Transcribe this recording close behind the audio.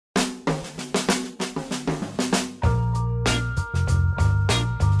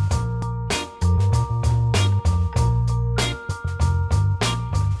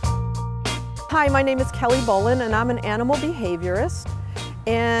Hi, my name is Kelley Bollen and I'm an animal behaviorist,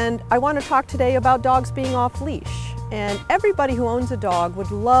 and I want to talk today about dogs being off leash. And everybody who owns a dog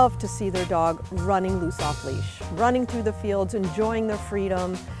would love to see their dog running loose off leash, running through the fields, enjoying their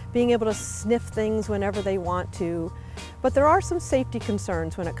freedom, being able to sniff things whenever they want to. But there are some safety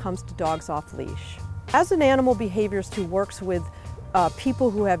concerns when it comes to dogs off leash. As an animal behaviorist who works with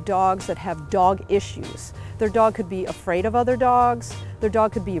people who have dogs that have dog issues, their dog could be afraid of other dogs, their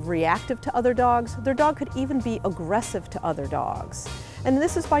dog could be reactive to other dogs, their dog could even be aggressive to other dogs. And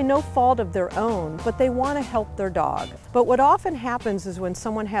this is by no fault of their own, but they want to help their dog. But what often happens is when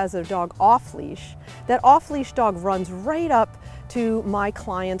someone has their dog off leash, that off leash dog runs right up to my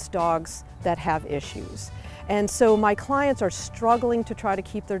clients' dogs that have issues. And so my clients are struggling to try to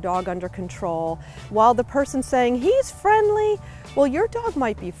keep their dog under control while the person's saying, he's friendly. Well, your dog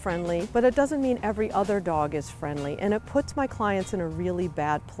might be friendly, but it doesn't mean every other dog is friendly, and it puts my clients in a really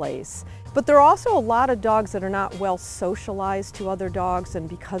bad place. But there are also a lot of dogs that are not well socialized to other dogs, and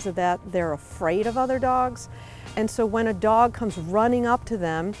because of that, they're afraid of other dogs. And so when a dog comes running up to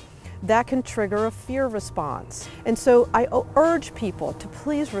them, that can trigger a fear response. And so I urge people to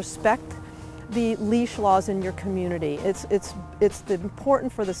please respect the leash laws in your community. It's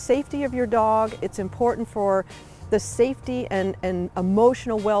important for the safety of your dog. It's important for the safety and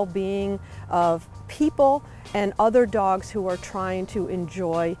emotional well-being of people and other dogs who are trying to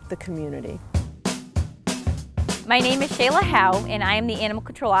enjoy the community. My name is Shayla Howe, and I am the Animal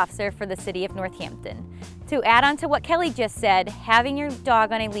Control Officer for the City of Northampton. To add on to what Kelley just said, having your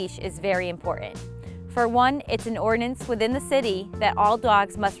dog on a leash is very important. For one, it's an ordinance within the city that all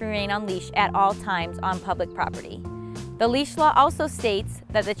dogs must remain on leash at all times on public property. The leash law also states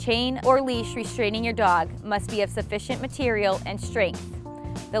that the chain or leash restraining your dog must be of sufficient material and strength.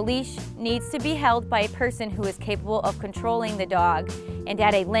 The leash needs to be held by a person who is capable of controlling the dog and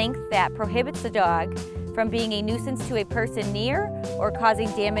at a length that prohibits the dog from being a nuisance to a person near or causing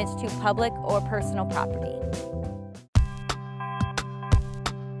damage to public or personal property.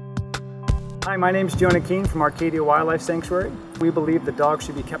 Hi, my name is Jonah Keane from Arcadia Wildlife Sanctuary. We believe that dogs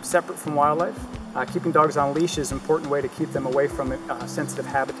should be kept separate from wildlife. Keeping dogs on leash is an important way to keep them away from sensitive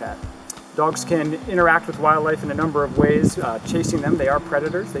habitat. Dogs can interact with wildlife in a number of ways. Chasing them, they are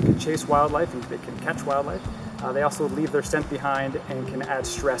predators. They can chase wildlife and they can catch wildlife. They also leave their scent behind and can add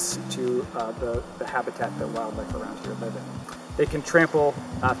stress to the habitat that wildlife around here live in. They can trample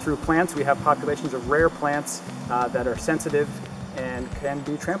through plants. We have populations of rare plants that are sensitive and can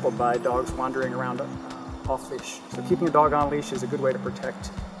be trampled by dogs wandering around off leash. So keeping a dog on leash is a good way to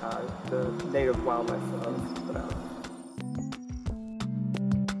protect the native wildlife of